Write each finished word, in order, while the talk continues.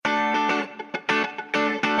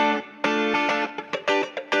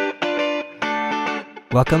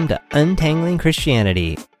Welcome to Untangling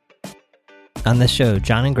Christianity. On this show,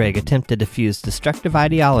 John and Greg attempt to diffuse destructive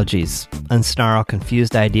ideologies, unsnarl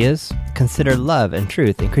confused ideas, consider love and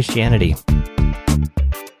truth in Christianity.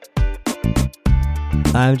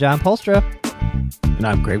 I'm John Polstra. And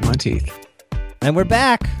I'm Greg Monteith. And we're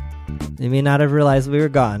back. You may not have realized we were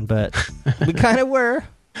gone, but we kind of were.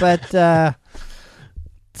 But,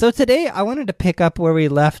 so today I wanted to pick up where we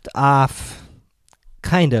left off,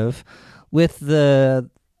 kind of, with the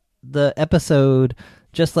episode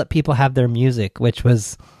Just Let People Have Their Music, which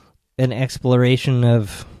was an exploration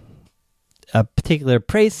of a particular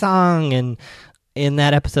praise song. And in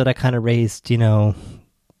that episode, I kind of raised,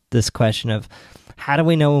 this question of how do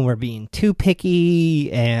we know when we're being too picky,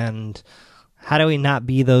 and how do we not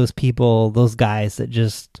be those people, those guys that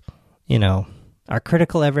just, are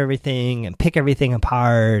critical of everything and pick everything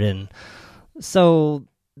apart. And so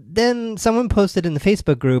then someone posted in the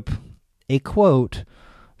Facebook group a quote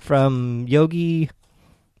from Yogi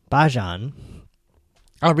Bhajan.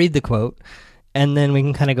 I'll read the quote, and then we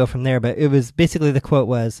can kind of go from there. But it was basically, the quote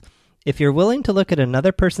was, "If you're willing to look at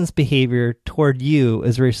another person's behavior toward you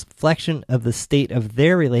as a reflection of the state of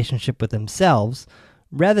their relationship with themselves,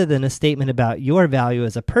 rather than a statement about your value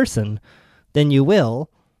as a person, then you will,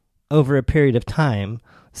 over a period of time,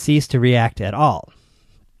 cease to react at all."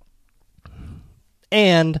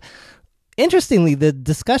 And interestingly, the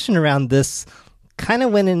discussion around this kind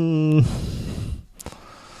of went in,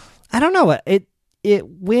 I don't know, it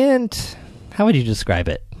went, how would you describe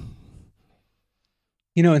it?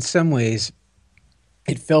 In some ways,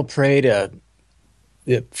 it fell prey to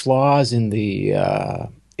the flaws in the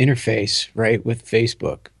interface, right, with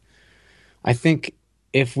Facebook. I think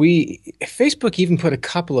if Facebook even put a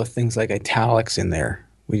couple of things like italics in there,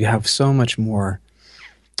 we'd have so much more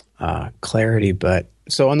clarity. But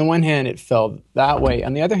so on the one hand, it fell that way.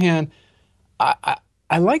 On the other hand,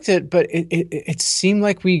 I liked it, but it seemed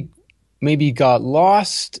like we maybe got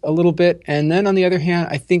lost a little bit. And then on the other hand,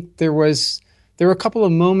 I think there were a couple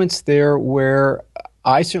of moments there where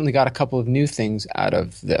I certainly got a couple of new things out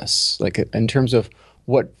of this, like in terms of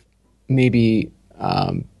what maybe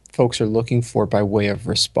folks are looking for by way of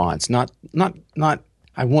response. Not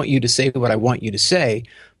I want you to say what I want you to say,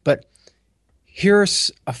 but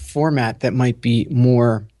here's a format that might be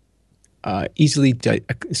more easily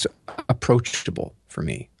approachable for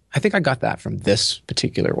me. I think I got that from this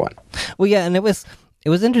particular one. Well, yeah, and it was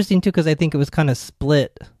interesting too, because I think it was kind of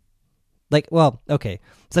split. Like, well, okay,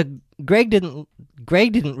 so Greg didn't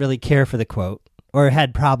really care for the quote, or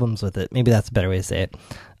had problems with it. Maybe that's a better way to say it.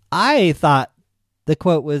 I thought the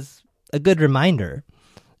quote was a good reminder,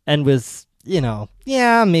 and was,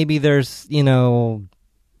 maybe there's,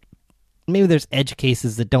 maybe there's edge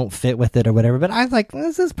cases that don't fit with it or whatever, but I was like,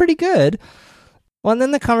 this is pretty good. Well, and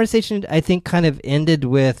then the conversation, I think, kind of ended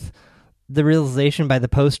with the realization by the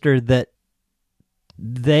poster that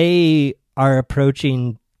they are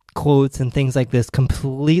approaching quotes and things like this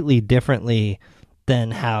completely differently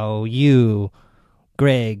than how you,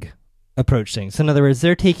 Greg, approach things. So in other words,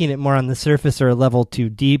 they're taking it more on the surface or a level too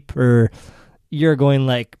deep, or you're going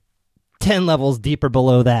like 10 levels deeper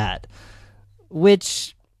below that,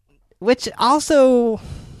 which also,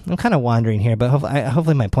 I'm kind of wandering here, but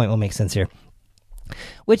hopefully my point will make sense here,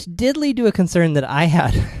 which did lead to a concern that I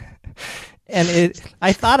had. And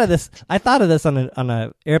I thought of this on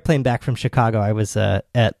a airplane back from Chicago. I was at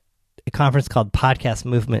a conference called Podcast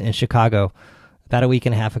Movement in Chicago about a week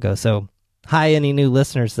and a half ago. So hi, any new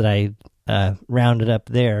listeners that I rounded up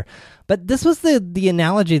there. But this was the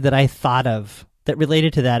analogy that I thought of that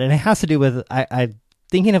related to that, and it has to do with I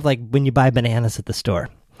thinking of like when you buy bananas at the store.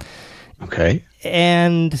 Okay.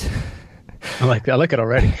 And I like it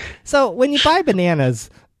already. So when you buy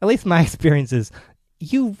bananas, at least my experience is,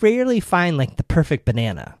 you rarely find like the perfect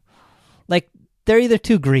banana. Like they're either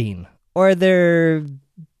too green, or they're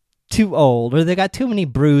too old, or they got too many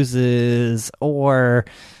bruises, or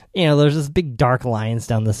there's this big dark lines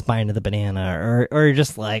down the spine of the banana, or you're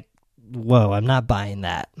just like, whoa, I'm not buying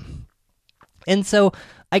that. And so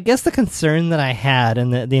I guess the concern that I had,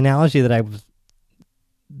 and the analogy that I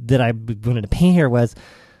wanted to paint here was,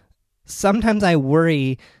 sometimes I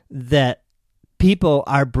worry that people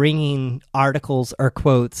are bringing articles or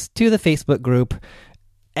quotes to the Facebook group,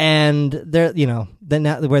 and they're,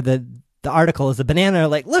 where the article is a banana,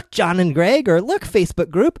 like, look, John and Greg, or look, Facebook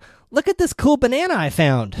group, look at this cool banana I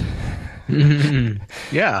found.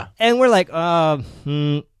 Yeah. And we're like,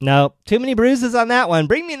 no, too many bruises on that one.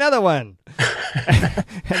 Bring me another one.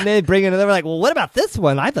 And they bring another, we're like, well, what about this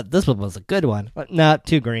one? I thought this one was a good one. But no,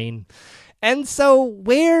 too green. And so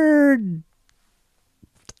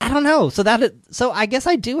I don't know. So I guess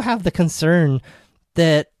I do have the concern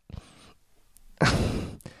that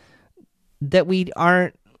that we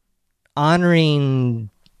aren't honoring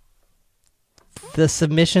the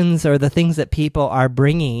submissions or the things that people are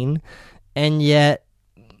bringing, and yet,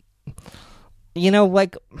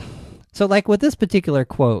 like with this particular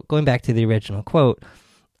quote, going back to the original quote,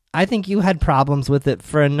 I think you had problems with it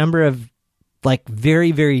for a number of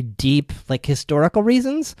very, very deep historical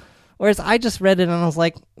reasons, whereas I just read it and I was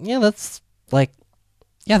like, yeah, that's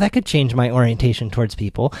that could change my orientation towards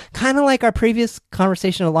people. Kind of like our previous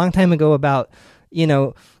conversation a long time ago about,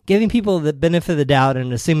 giving people the benefit of the doubt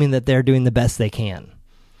and assuming that they're doing the best they can,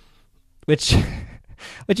 which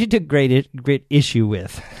you took great issue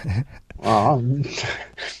with. Well,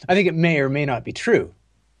 I think it may or may not be true.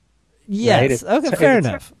 Yes. Right? Okay.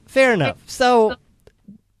 Fair enough. So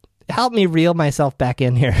help me reel myself back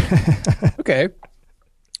in here. Okay.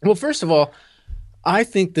 Well, first of all, I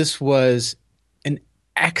think this was an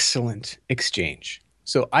excellent exchange.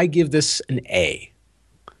 So I give this an A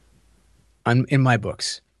in my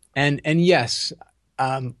books. And yes,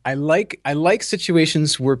 I like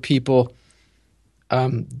situations where people,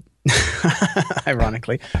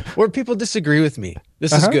 ironically, where people disagree with me.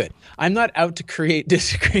 This is good. I'm not out to create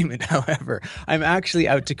disagreement, however. I'm actually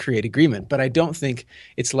out to create agreement, but I don't think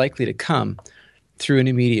it's likely to come through an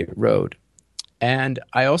immediate road. And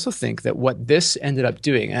I also think that what this ended up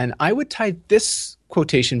doing, and I would tie this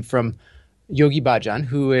quotation from Yogi Bhajan,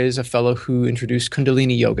 who is a fellow who introduced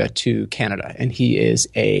Kundalini Yoga to Canada, and he is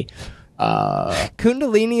a...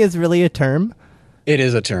 Kundalini is really a term? It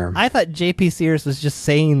is a term. I thought J.P. Sears was just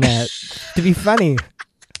saying that to be funny.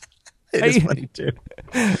 It is funny too.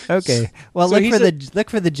 Okay. Well, so look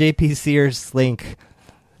for the J.P. Sears link.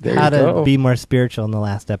 There how you to go. Be more spiritual in the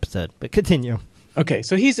last episode. But continue. Okay,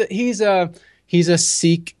 so he's a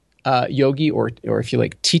Sikh yogi, or if you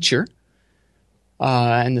like, teacher.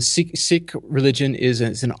 And the Sikh religion is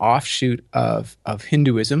an offshoot of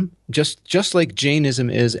Hinduism, just like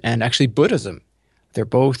Jainism is, and actually Buddhism. They're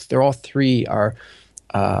all three are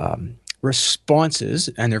responses,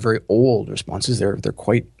 and they're very old responses. They're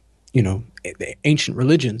quite, ancient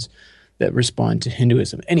religions that respond to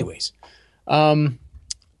Hinduism. Anyways,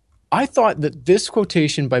 I thought that this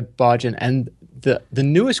quotation by Bhajan and the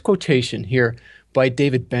newest quotation here by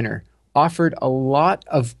David Benner offered a lot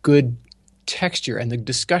of good texture, and the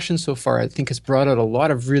discussion so far, I think, has brought out a lot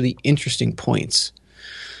of really interesting points.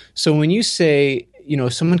 So when you say,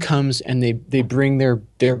 someone comes and they bring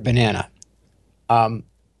their banana,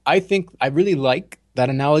 I think I really like that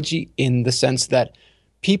analogy in the sense that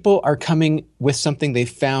people are coming with something they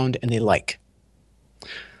found and they like.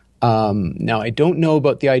 Now, I don't know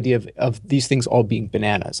about the idea of these things all being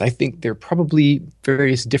bananas. I think they're probably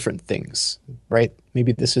various different things, right?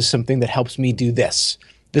 Maybe this is something that helps me do this.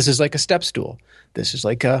 This is like a step stool. This is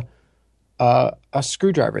like a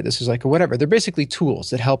screwdriver. This is like a whatever. They're basically tools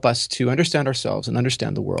that help us to understand ourselves and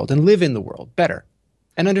understand the world and live in the world better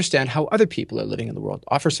and understand how other people are living in the world.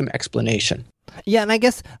 Offer some explanation. Yeah, and I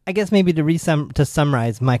guess maybe to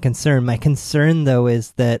summarize my concern though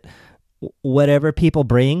is that whatever people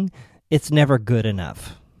bring, it's never good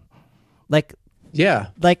enough. Yeah.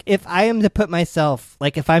 If I am to put myself,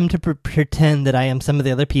 if I'm to pretend that I am some of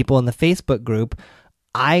the other people in the Facebook group,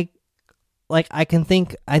 I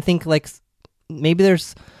think maybe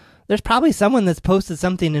there's probably someone that's posted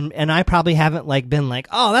something and I probably haven't been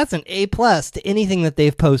oh, that's an A+ to anything that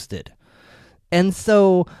they've posted. And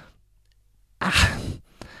so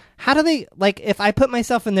how do they, if I put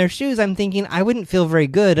myself in their shoes, I'm thinking I wouldn't feel very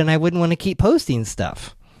good and I wouldn't want to keep posting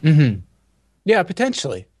stuff. Mm-hmm. Yeah,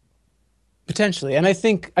 potentially. And I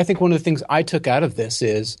think one of the things I took out of this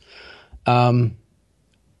is,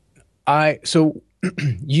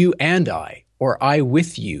 you and I, or I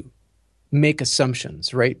with you, make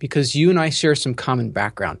assumptions, right? Because you and I share some common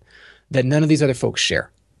background that none of these other folks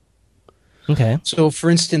share. Okay. So,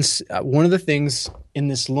 for instance, one of the things in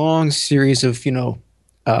this long series of,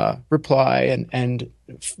 reply and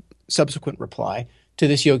subsequent reply to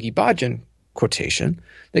this Yogi Bhajan quotation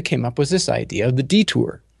that came up was this idea of the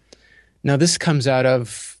detour. Now, this comes out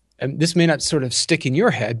of, and this may not sort of stick in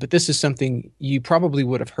your head, but this is something you probably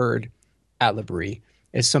would have heard at L'Abri.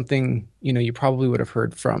 It's something, you probably would have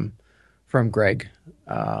heard from Greg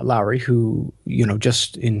Lowry, who,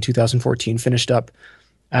 just in 2014 finished up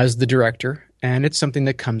as the director. And it's something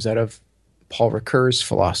that comes out of Paul Ricoeur's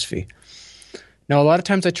philosophy. Now, a lot of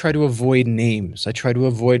times I try to avoid names. I try to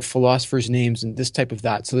avoid philosophers' names and this type of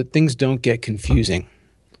that so that things don't get confusing.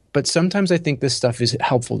 But sometimes I think this stuff is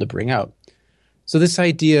helpful to bring out. So this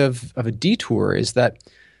idea of a detour is that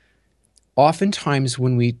oftentimes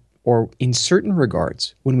or in certain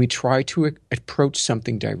regards, when we try to approach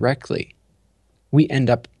something directly, we end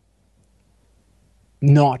up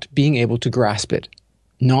not being able to grasp it,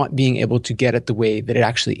 not being able to get it the way that it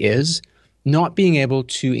actually is, not being able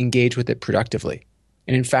to engage with it productively.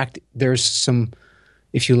 And in fact, there's some,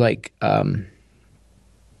 if you like,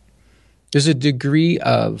 there's a degree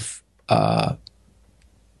of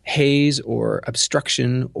haze or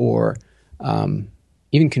obstruction or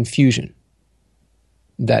even confusion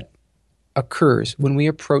that occurs when we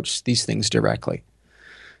approach these things directly.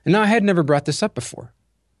 And now I had never brought this up before.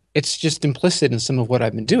 It's just implicit in some of what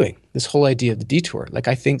I've been doing, this whole idea of the detour. Like,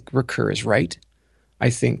 I think Ricoeur is right. I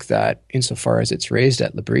think that insofar as it's raised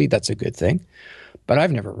at L'Abri, that's a good thing. But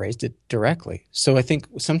I've never raised it directly. So I think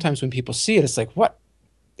sometimes when people see it, it's like, what?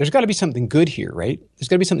 There's got to be something good here, right? There's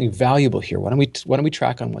got to be something valuable here. Why don't we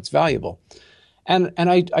track on what's valuable? And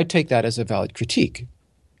I take that as a valid critique.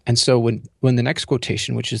 And so when the next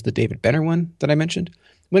quotation, which is the David Benner one that I mentioned,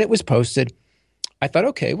 when it was posted, I thought,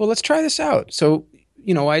 okay, well, let's try this out. So,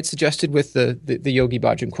 I had suggested with the Yogi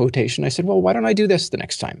Bhajan quotation, I said, well, why don't I do this the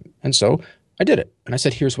next time? And so I did it. And I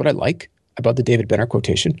said, here's what I like about the David Benner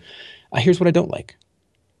quotation. Here's what I don't like.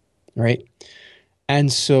 Right?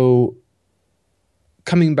 And so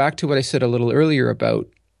coming back to what I said a little earlier about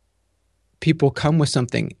people come with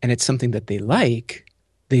something and it's something that they like,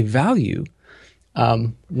 they value.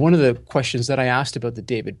 One of the questions that I asked about the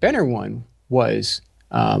David Benner one was,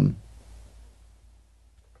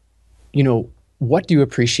 what do you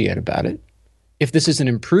appreciate about it? If this is an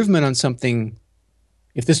improvement on something,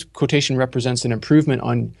 if this quotation represents an improvement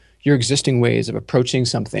on your existing ways of approaching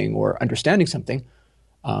something or understanding something,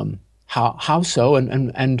 how so,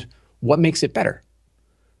 and what makes it better,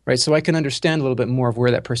 right? So I can understand a little bit more of where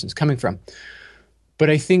that person's coming from. But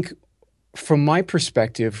I think from my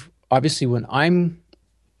perspective, obviously when I'm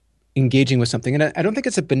engaging with something, and I don't think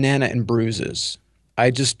it's a banana and bruises. I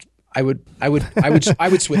would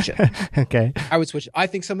switch it. Okay. I would switch it. I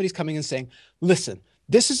think somebody's coming and saying, listen,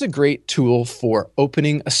 this is a great tool for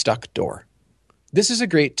opening a stuck door. This is a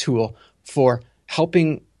great tool for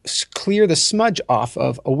helping clear the smudge off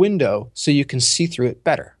of a window so you can see through it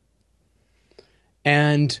better.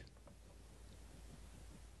 And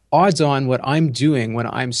odds on what I'm doing when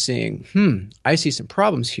I'm saying, I see some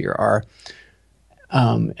problems here are,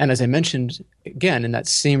 and as I mentioned again in that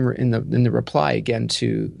same in the reply again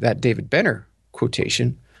to that David Benner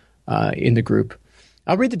quotation in the group,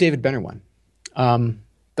 I'll read the David Benner one.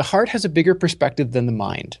 The heart has a bigger perspective than the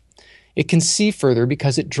mind. It can see further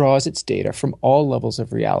because it draws its data from all levels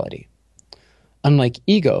of reality. Unlike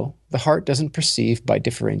ego, the heart doesn't perceive by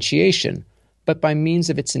differentiation, but by means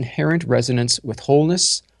of its inherent resonance with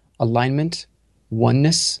wholeness, alignment,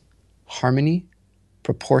 oneness, harmony,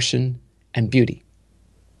 proportion, and beauty.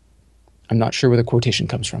 I'm not sure where the quotation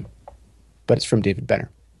comes from, but it's from David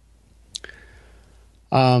Benner.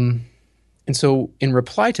 And so in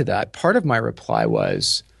reply to that, part of my reply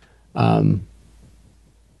was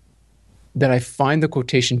that I find the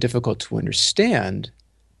quotation difficult to understand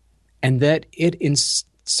and that it in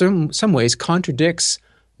some ways contradicts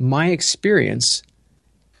my experience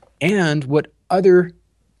and what other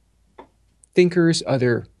thinkers,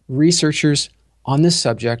 other researchers on this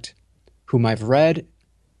subject whom I've read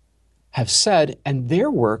have said, and their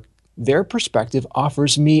work, their perspective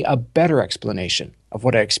offers me a better explanation of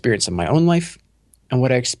what I experience in my own life and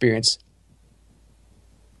what I experience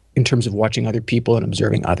in terms of watching other people and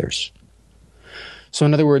observing others. So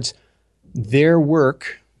in other words, their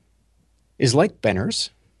work is like Benner's,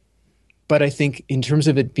 but I think in terms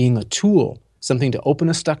of it being a tool, something to open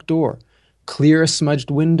a stuck door, clear a smudged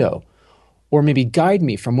window, or maybe guide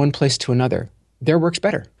me from one place to another, their work's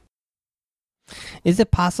better. Is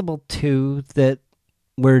it possible, too, that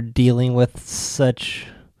we're dealing with such...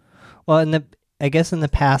 Well, I guess in the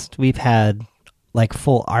past we've had like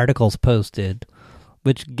full articles posted,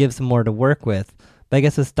 which gives them more to work with. But I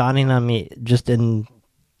guess it's dawning on me just in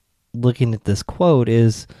looking at this quote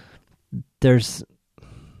is it's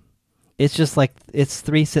just like it's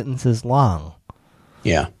 3 sentences long.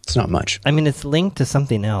 Yeah, it's not much. I mean, it's linked to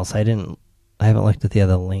something else. I haven't looked at the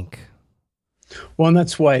other link. Well, and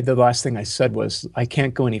that's why the last thing I said was I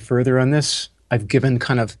can't go any further on this. I've given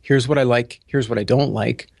kind of here's what I like, here's what I don't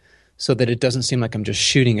like, so that it doesn't seem like I'm just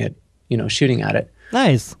shooting at it.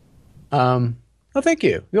 Nice. Well, thank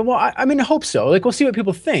you. Well, I mean, I hope so. Like, we'll see what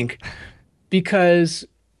people think, because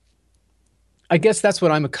I guess that's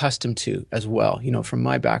what I'm accustomed to as well. From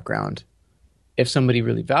my background, if somebody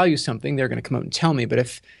really values something, they're going to come up and tell me. But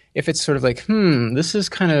if it's sort of like, this is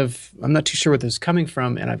kind of, I'm not too sure where this is coming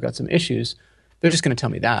from, and I've got some issues, they're just going to tell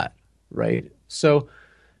me that, right? So,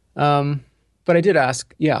 but I did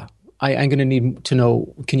ask, I'm going to need to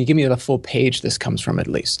know, can you give me the full page this comes from at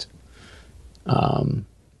least?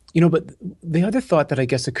 But the other thought that I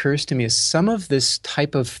guess occurs to me is some of this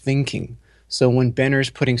type of thinking. So when Benner's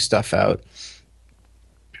putting stuff out,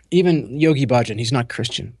 even Yogi Bhajan, he's not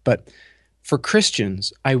Christian, but for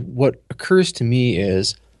Christians, what occurs to me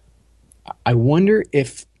is I wonder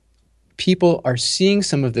if people are seeing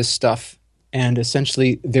some of this stuff and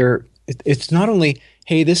essentially it's not only,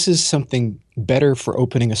 hey, this is something better for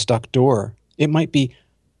opening a stuck door. It might be,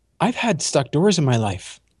 I've had stuck doors in my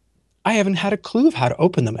life. I haven't had a clue of how to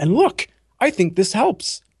open them. And look, I think this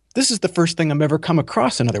helps. This is the first thing I've ever come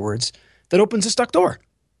across, in other words, that opens a stuck door.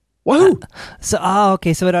 Woohoo!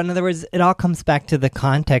 Okay. So in other words, it all comes back to the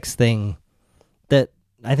context thing that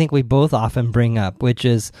I think we both often bring up, which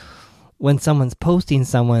is when someone is posting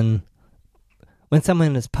something,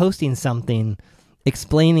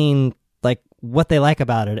 explaining like what they like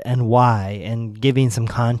about it and why, and giving some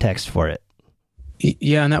context for it.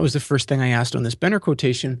 Yeah, and that was the first thing I asked on this Benner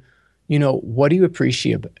quotation. What do you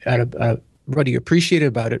appreciate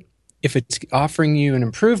about it? If it's offering you an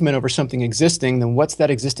improvement over something existing, then what's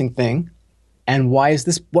that existing thing? And why is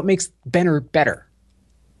this? What makes Benner better?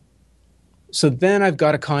 So then I've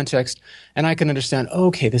got a context, and I can understand.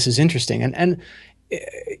 Okay, this is interesting, and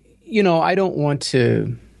I don't want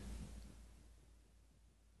to.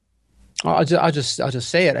 I'll just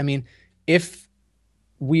say it. I mean, if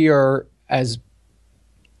we are, as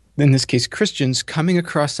in this case Christians, coming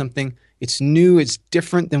across something, it's new, it's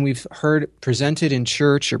different than we've heard presented in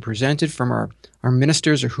church or presented from our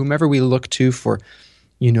ministers or whomever we look to for,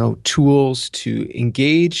 tools to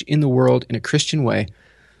engage in the world in a Christian way,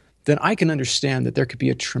 then I can understand that there could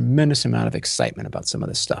be a tremendous amount of excitement about some of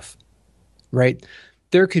this stuff, right?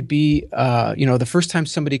 There could be, the first time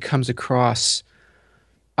somebody comes across,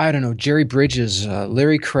 I don't know, Jerry Bridges,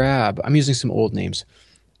 Larry Crabb, I'm using some old names.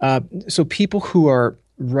 So people who are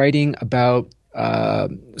writing about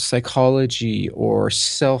psychology or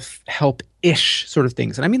self-help-ish sort of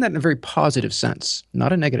things. And I mean that in a very positive sense,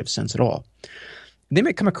 not a negative sense at all. They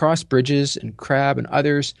might come across Bridges and Crabb and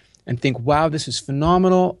others and think, wow, this is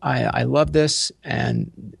phenomenal. I love this. And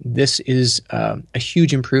this is a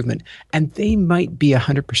huge improvement. And they might be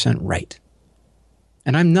 100% right.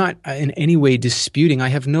 And I'm not in any way disputing.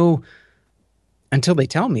 Until they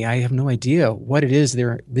tell me, I have no idea what it is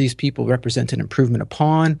these people represent an improvement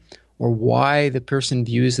upon, or why the person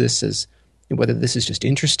views this as, whether this is just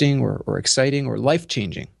interesting or exciting or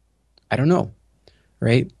life-changing. I don't know,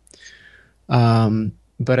 right?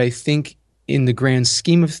 But I think in the grand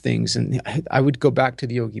scheme of things, and I would go back to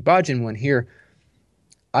the Yogi Bhajan one here,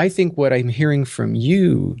 I think what I'm hearing from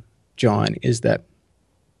you, John, is that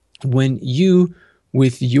when you,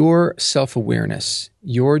 with your self-awareness,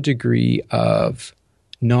 your degree of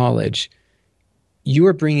knowledge, you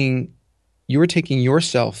are taking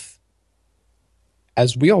yourself,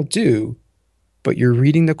 as we all do, but you're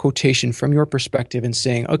reading the quotation from your perspective and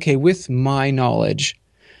saying, okay, with my knowledge,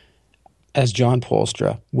 as John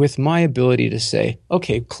Polstra, with my ability to say,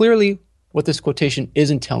 okay, clearly what this quotation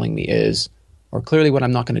isn't telling me is, or clearly what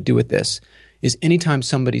I'm not going to do with this, is anytime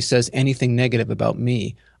somebody says anything negative about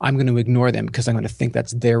me, I'm going to ignore them because I'm going to think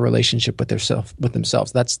that's their relationship with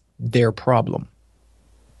themselves. That's their problem.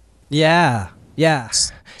 Yeah.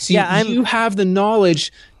 See, you have the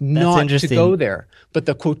knowledge not to go there, but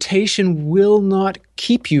the quotation will not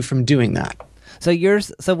keep you from doing that.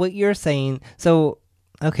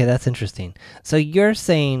 Okay, that's interesting. So you're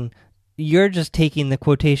saying you're just taking the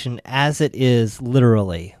quotation as it is,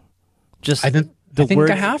 literally. I think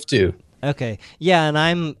I have to. Okay. Yeah, and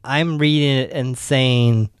I'm reading it and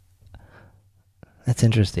saying, that's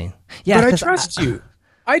interesting. Yeah, but I trust you.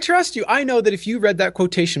 I trust you. I know that if you read that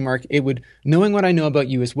quotation, Mark, it would, knowing what I know about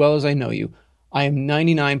you as well as I know you, I am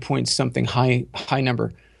 99 point something high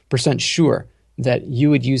number % sure that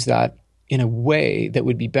you would use that in a way that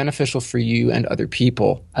would be beneficial for you and other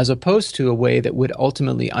people, as opposed to a way that would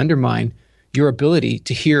ultimately undermine your ability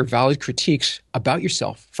to hear valid critiques about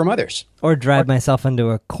yourself from others. Or drive myself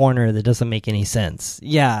into a corner that doesn't make any sense.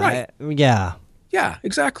 Yeah. Right. Yeah,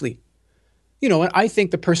 exactly. And I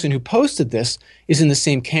think the person who posted this is in the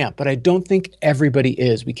same camp, but I don't think everybody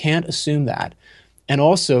is. We can't assume that. And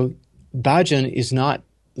also, Bhajan is not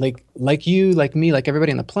like you, like me, like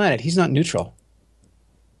everybody on the planet. He's not neutral.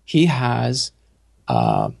 He has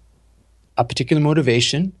a particular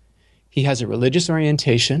motivation. He has a religious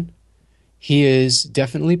orientation. He is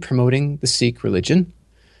definitely promoting the Sikh religion.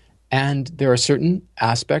 And there are certain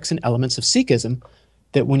aspects and elements of Sikhism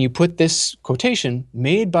that when you put this quotation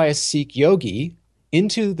made by a Sikh yogi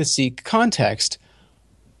into the Sikh context,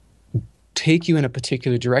 take you in a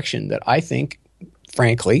particular direction that I think,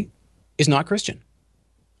 frankly, is not Christian.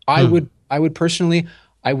 I would personally,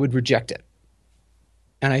 I would reject it.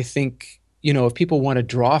 And I think, if people want to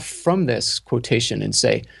draw from this quotation and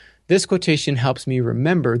say, this quotation helps me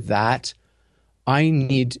remember that I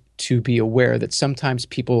need to be aware that sometimes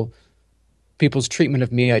people's treatment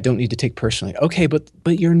of me, I don't need to take personally. Okay, but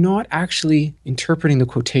you're not actually interpreting the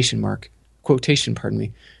quotation, pardon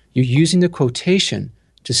me. You're using the quotation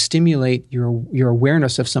to stimulate your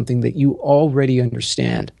awareness of something that you already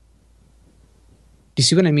understand. Do you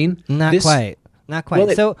see what I mean? Not quite.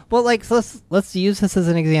 Let's use this as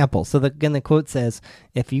an example. So again, the quote says,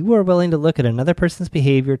 if you are willing to look at another person's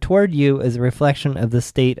behavior toward you as a reflection of the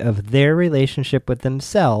state of their relationship with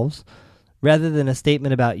themselves, rather than a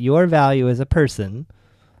statement about your value as a person,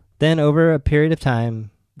 then over a period of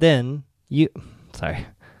time, then you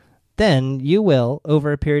will,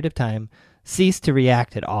 over a period of time, cease to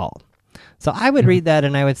react at all. So I would read that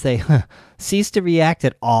and I would say, cease to react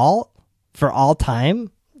at all for all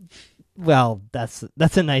time? Well, that's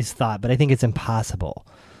a nice thought, but I think it's impossible.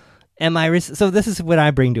 So this is what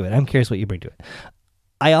I bring to it. I'm curious what you bring to it.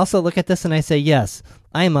 I also look at this and I say, yes,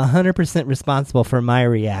 I am 100% responsible for my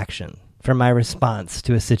reaction, for my response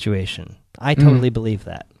to a situation. I totally believe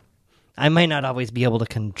that. I might not always be able to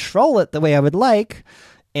control it the way I would like,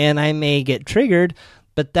 and I may get triggered,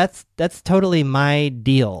 but that's totally my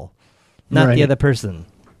deal, not the other person.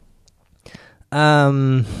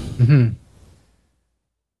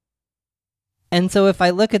 And so if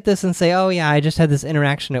I look at this and say, oh yeah, I just had this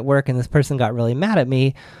interaction at work and this person got really mad at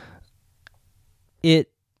me, it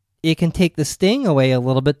can take the sting away a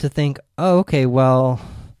little bit to think, oh, okay, well,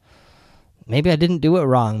 maybe I didn't do it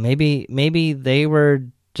wrong. Maybe they were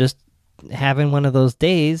just having one of those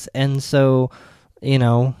days, and so,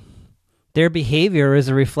 their behavior is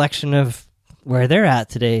a reflection of where they're at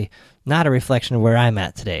today, not a reflection of where I'm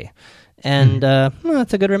at today. And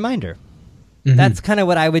that's a good reminder. Mm-hmm. That's kind of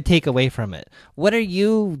what I would take away from it. What are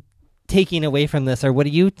you taking away from this, or what are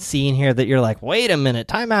you seeing here that you're like, wait a minute,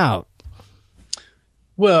 time out?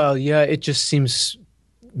 Well, yeah, it just seems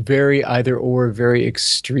very either or, very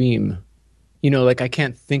extreme. I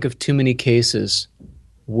can't think of too many cases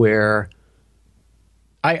where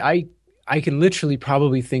I can literally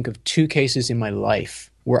probably think of 2 cases in my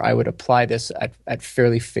life where I would apply this at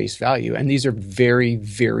fairly face value. And these are very,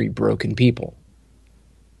 very broken people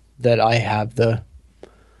that I have the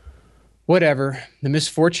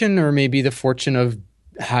misfortune or maybe the fortune of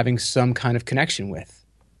having some kind of connection with,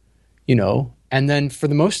 And then for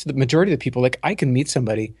the majority of the people, like I can meet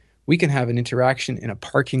somebody, we can have an interaction in a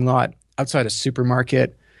parking lot outside a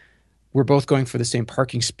supermarket. We're both going for the same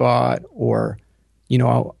parking spot, or,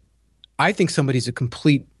 I think somebody's a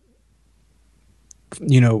complete,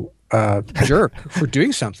 jerk for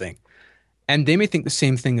doing something. And they may think the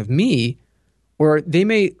same thing of me, or they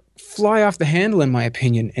may fly off the handle, in my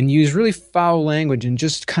opinion, and use really foul language and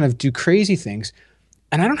just kind of do crazy things.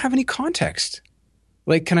 And I don't have any context.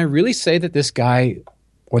 Like, can I really say that this guy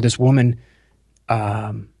or this woman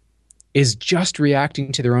is just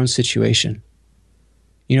reacting to their own situation?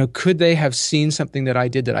 Could they have seen something that I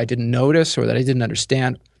did that I didn't notice or that I didn't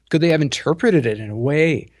understand? Could they have interpreted it in a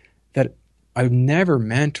way that I never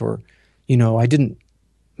meant, or, I didn't,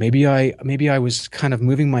 maybe I was kind of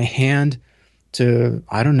moving my hand to,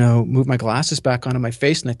 I don't know, move my glasses back onto my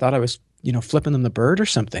face and I thought I was, flipping them the bird or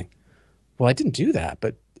something. Well, I didn't do that.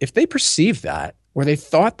 But if they perceived that, or they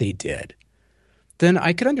thought they did, then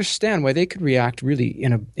I could understand why they could react really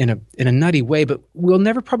in a nutty way. But we'll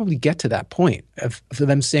never probably get to that point of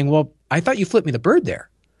them saying, well, I thought you flipped me the bird there.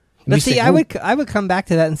 And but see, I would come back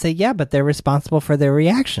to that and say, yeah, but they're responsible for their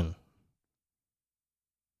reaction.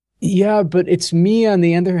 Yeah, but it's me, on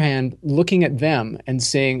the other hand, looking at them and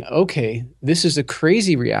saying, okay, this is a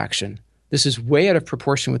crazy reaction. This is way out of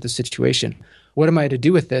proportion with the situation. What am I to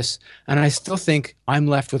do with this? And I still think I'm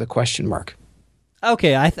left with a question mark.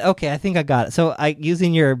 Okay, I think I got it. So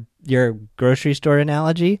using your grocery store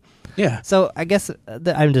analogy. Yeah. So I guess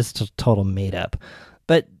I'm just total made up.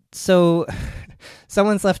 But so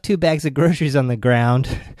someone's left 2 bags of groceries on the ground,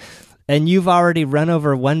 and you've already run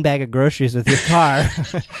over 1 bag of groceries with your car.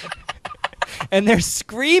 And they're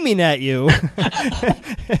screaming at you.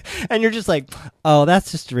 And you're just like, oh,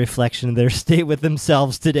 that's just a reflection of their state with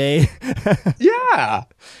themselves today. Yeah.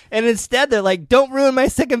 And instead they're like, don't ruin my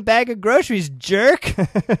 2nd bag of groceries, jerk.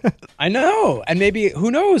 I know. And maybe,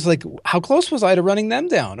 who knows, like, how close was I to running them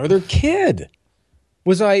down, or their kid?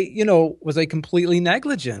 Was I completely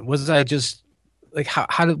negligent? Was I just like,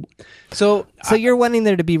 how did, so you're wanting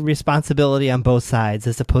there to be responsibility on both sides,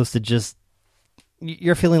 as opposed to just,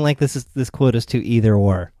 you're feeling like this quote is too either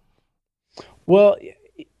or. Well,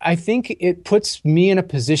 I think it puts me in a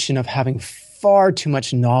position of having far too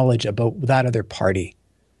much knowledge about that other party.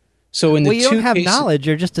 So in the well, you two don't have cases, knowledge.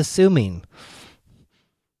 You're just assuming.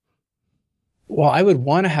 well, I would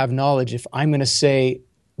want to have knowledge if I'm going to say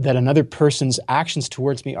that another person's actions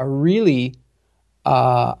towards me are really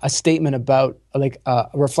a statement about, like, a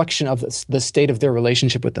reflection of the state of their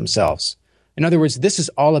relationship with themselves. In other words, this is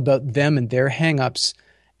all about them and their hang-ups,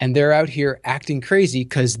 and they're out here acting crazy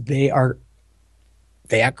because they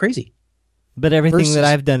act crazy. But everything Versus- that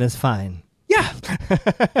I've done is fine. Yeah.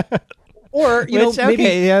 Or, you Which, know, maybe,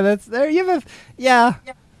 okay, yeah, that's there. You have, yeah.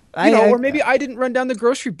 or maybe I didn't run down the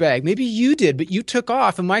grocery bag. Maybe you did, but you took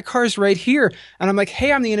off, and my car's right here. And I'm like,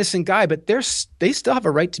 hey, I'm the innocent guy, but they still have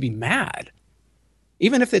a right to be mad.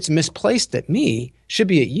 Even if it's misplaced at me, should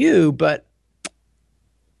be at you, but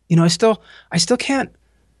I still can't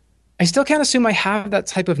assume I have that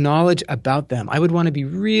type of knowledge about them. I would want to be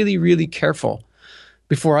really, really careful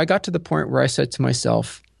before I got to the point where I said to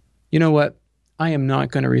myself, you know what? I am not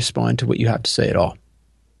going to respond to what you have to say at all.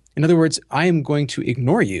 In other words, I am going to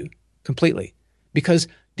ignore you completely, because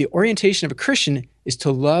the orientation of a Christian is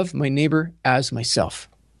to love my neighbor as myself.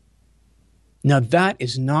 Now that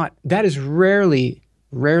is rarely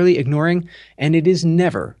ignoring, and it is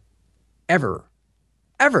never, ever,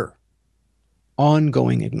 ever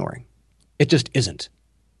ongoing ignoring. It just isn't.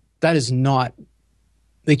 That is not,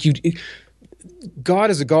 like, God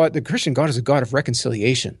is a God, the Christian God is a God of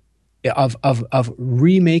reconciliation, of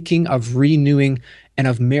remaking, of renewing, and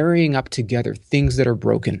of marrying up together things that are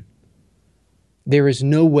broken. There is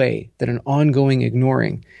no way that an ongoing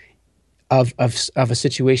ignoring of a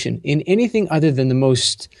situation in anything other than the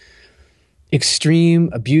most extreme,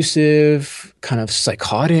 abusive, kind of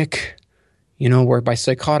psychotic, where by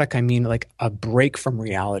psychotic I mean like a break from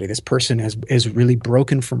reality. This person is really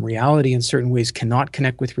broken from reality in certain ways, cannot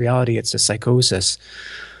connect with reality. It's a psychosis.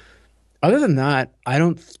 Other than that,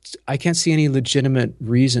 I can't see any legitimate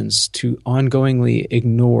reasons to ongoingly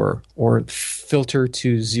ignore or filter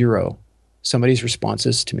to zero somebody's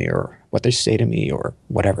responses to me or what they say to me or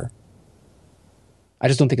whatever. I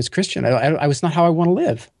just don't think it's Christian. It's not how I want to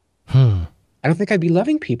live. I don't think I'd be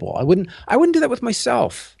loving people. I wouldn't do that with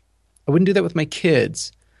myself. I wouldn't do that with my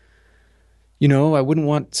kids. I wouldn't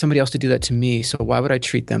want somebody else to do that to me. So why would I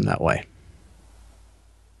treat them that way?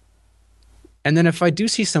 And then if I do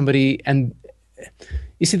see somebody, and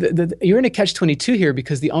you see, you're in a catch-22 here,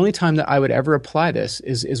 because the only time that I would ever apply this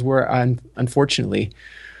is where unfortunately,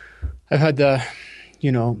 I've had the,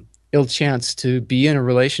 ill chance to be in a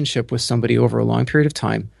relationship with somebody over a long period of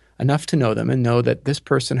time, enough to know them and know that this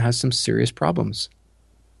person has some serious problems.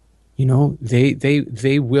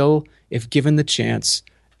 They will, if given the chance,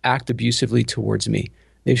 act abusively towards me.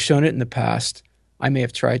 They've shown it in the past. I may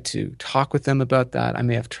have tried to talk with them about that. I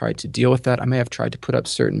may have tried to deal with that. I may have tried to put up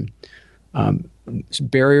certain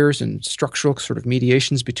barriers and structural sort of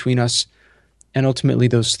mediations between us. And ultimately,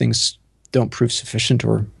 those things don't prove sufficient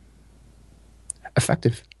or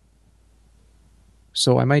effective.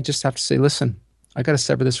 So I might just have to say, listen, I got to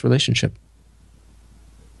sever this relationship.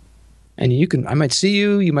 And I might see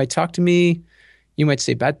you, you might talk to me, you might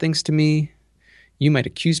say bad things to me, you might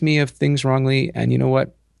accuse me of things wrongly, and you know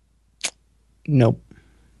what? Nope,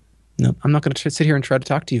 I'm not going to sit here and try to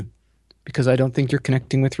talk to you, because I don't think you're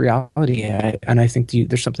connecting with reality, and I think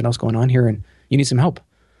there's something else going on here, and you need some help.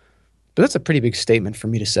 But that's a pretty big statement for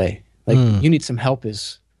me to say. Like, you need some help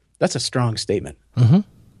that's a strong statement. Mm-hmm.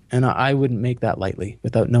 And I wouldn't make that lightly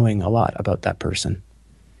without knowing a lot about that person.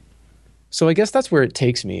 So I guess that's where it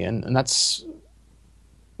takes me. And that's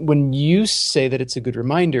when you say that it's a good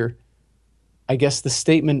reminder, I guess the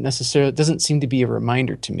statement necessarily doesn't seem to be a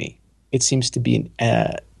reminder to me. It seems to be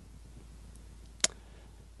an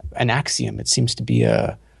axiom. It seems to be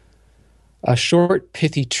a short,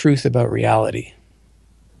 pithy truth about reality,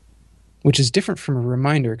 which is different from a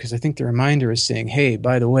reminder, because I think the reminder is saying, hey,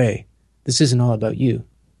 by the way, this isn't all about you.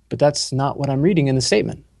 But that's not what I'm reading in the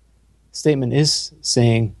statement. The statement is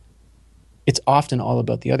saying it's often all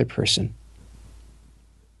about the other person.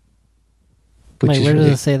 Wait, where does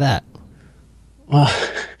it say that? Well,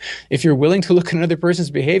 if you're willing to look at another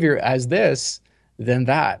person's behavior as this, then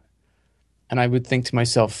that. And I would think to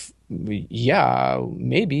myself, yeah,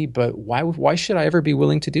 maybe, but why should I ever be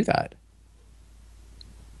willing to do that?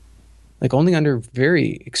 Like, only under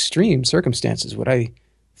very extreme circumstances would I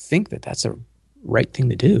think that that's a right thing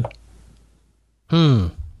to do.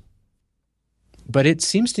 But it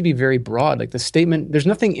seems to be very broad. Like, the statement, there's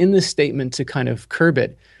nothing in this statement to kind of curb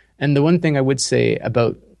it. And the one thing I would say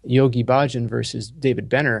about Yogi Bhajan versus David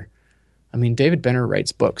Benner, I mean, David Benner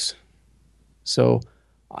writes books. So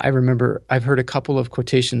I remember I've heard a couple of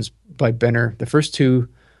quotations by Benner. The first two,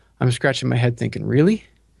 I'm scratching my head thinking, really?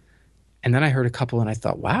 And then I heard a couple and I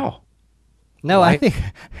thought, wow. No, Why? I think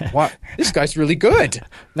What? This guy's really good.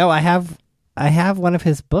 no, I have one of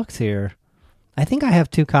his books here. I think I have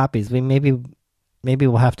 2 copies. Maybe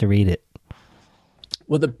we'll have to read it.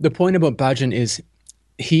 Well, the point about Bhajan is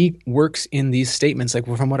he works in these statements. Like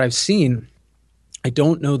from what I've seen, I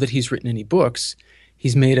don't know that he's written any books.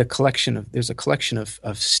 He's made there's a collection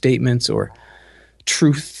of statements or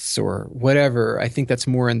truths or whatever. I think that's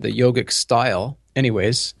more in the yogic style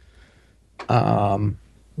anyways. But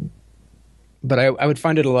I would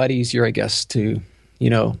find it a lot easier, I guess, to,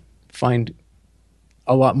 find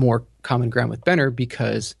a lot more common ground with Benner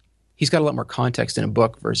because he's got a lot more context in a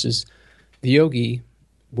book versus the yogi.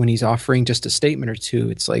 When he's offering just a statement or two,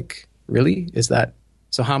 it's like, really? Is that,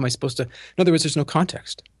 so how am I supposed to, in other words, there's no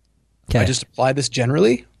context. Okay. I just apply this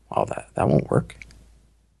generally? Well, that won't work.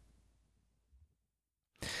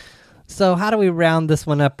 So how do we round this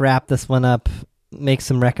one up, wrap this one up, make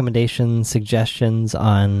some recommendations, suggestions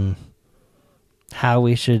on how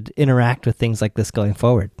we should interact with things like this going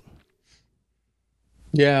forward?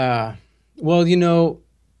 Yeah. Well,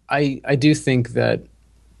 I do think that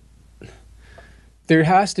there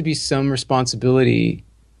has to be some responsibility.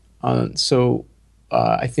 I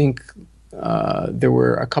think there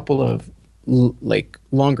were a couple of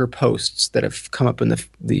longer posts that have come up in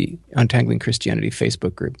the Untangling Christianity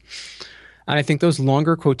Facebook group. And I think those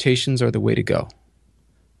longer quotations are the way to go.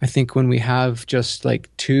 I think when we have just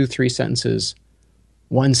 2-3 sentences,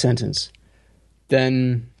 1 sentence,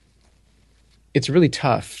 then it's really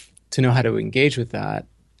tough to know how to engage with that.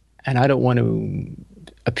 And I don't want to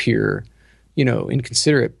appear,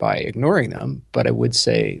 inconsiderate by ignoring them. But I would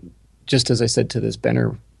say, just as I said to this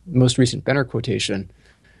most recent Benner quotation,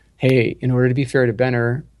 hey, in order to be fair to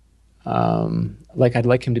Benner, I'd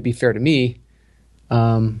like him to be fair to me,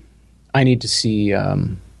 I need to see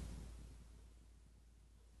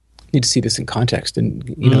this in context and,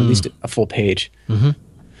 at least a full page. Mm-hmm.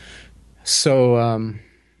 So,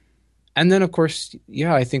 and then of course,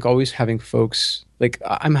 I think always having folks,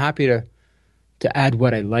 I'm happy to add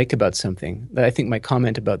what I like about something. I think my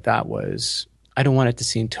comment about that was, I don't want it to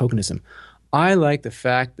seem tokenism. I like the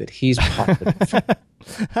fact that he's positive.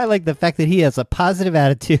 I like the fact that he has a positive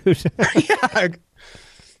attitude. Yeah.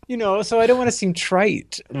 So I don't want to seem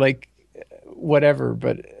trite, whatever,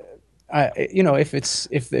 but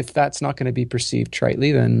if that's not going to be perceived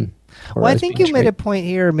tritely, then. Well, I think you made a point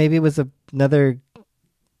here. Maybe it was another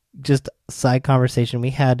just side conversation we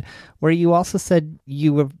had where you also said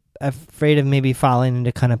you were afraid of maybe falling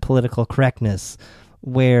into kind of political correctness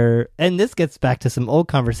and this gets back to some old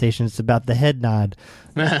conversations about the head nod.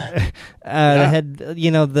 The head, we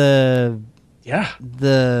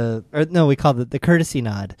called it the courtesy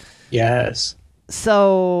nod. Yes.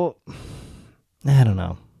 So, I don't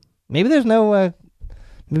know. Maybe there's no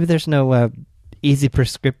easy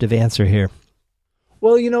prescriptive answer here.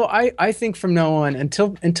 Well, I think from now on,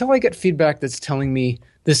 until I get feedback that's telling me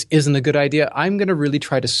this isn't a good idea, I'm going to really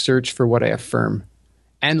try to search for what I affirm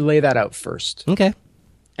and lay that out first. Okay.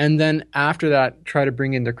 And then after that, try to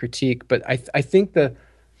bring in the critique. But I think there's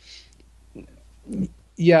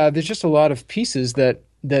just a lot of pieces that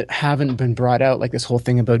haven't been brought out, like this whole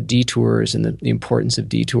thing about detours and the importance of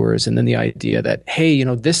detours, and then the idea that, hey,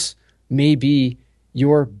 this may be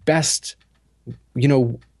your best,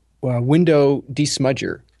 window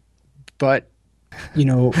desmudger, but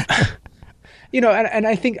and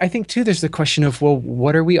I think too, there's the question of, well,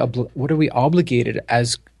 what are we obligated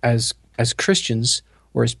as Christians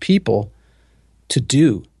or as people to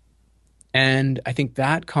do? And I think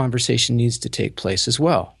that conversation needs to take place as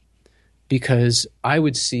well, because I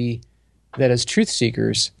would see that as truth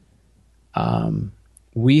seekers,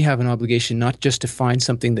 we have an obligation not just to find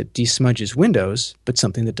something that desmudges windows, but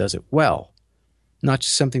something that does it well. Not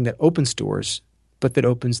just something that opens doors, but that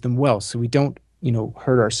opens them well, so we don't,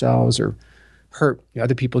 hurt ourselves or hurt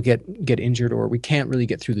other people, get injured, or we can't really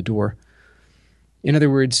get through the door. In other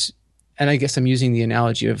words, and I guess I'm using the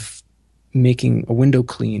analogy of making a window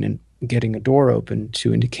clean and getting a door open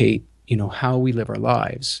to indicate, how we live our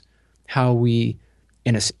lives, how we,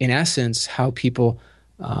 in essence, how people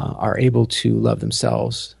are able to love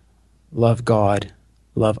themselves, love God,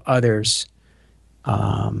 love others,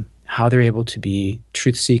 how they're able to be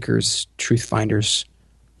truth seekers, truth finders,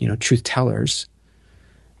 truth tellers,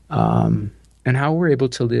 and how we're able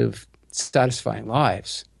to live satisfying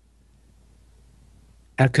lives.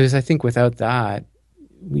 Because I think without that,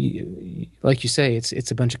 we, like you say,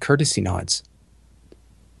 it's a bunch of courtesy nods.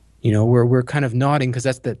 We're kind of nodding because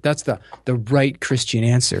that's the right Christian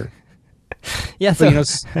answer. Yeah, so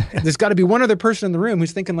there's got to be one other person in the room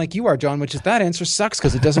who's thinking like you are, John, which is that answer sucks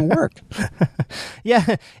because it doesn't work.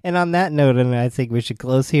 Yeah, and on that note, and I think we should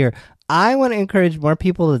close here. I want to encourage more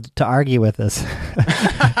people to argue with us. No,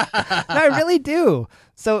 I really do.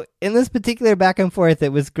 So in this particular back and forth,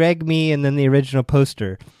 it was Greg, me, and then the original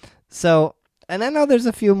poster. So, and I know there's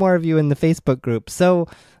a few more of you in the Facebook group. So,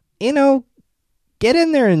 get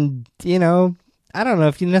in there and, I don't know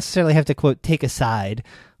if you necessarily have to, quote, take a side,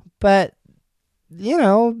 but,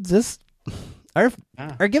 just, or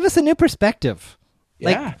give us a new perspective.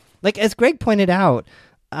 Yeah. Like as Greg pointed out,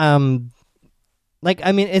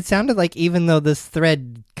 it sounded like even though this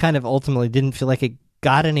thread kind of ultimately didn't feel like it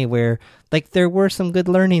got anywhere, like there were some good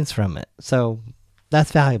learnings from it. So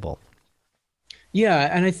that's valuable.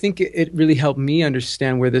 Yeah, and I think it really helped me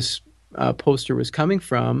understand where this poster was coming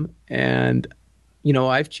from. And,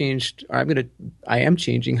 I am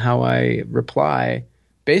changing how I reply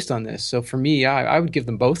based on this. So for me, I would give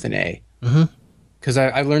them both an A because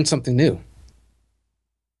I learned something new.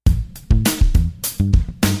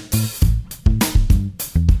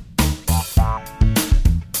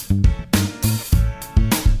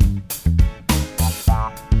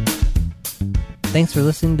 Thanks for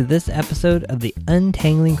listening to this episode of the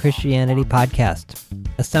Untangling Christianity podcast.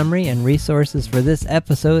 A summary and resources for this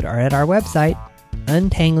episode are at our website,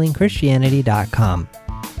 untanglingchristianity.com.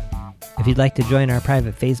 If you'd like to join our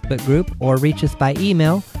private Facebook group or reach us by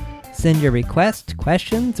email, send your request,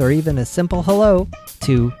 questions, or even a simple hello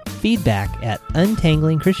to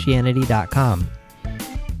feedback@untanglingchristianity.com.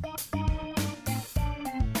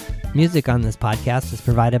 Music on this podcast is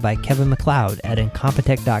provided by Kevin MacLeod at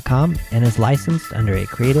Incompetech.com and is licensed under a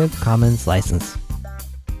Creative Commons license.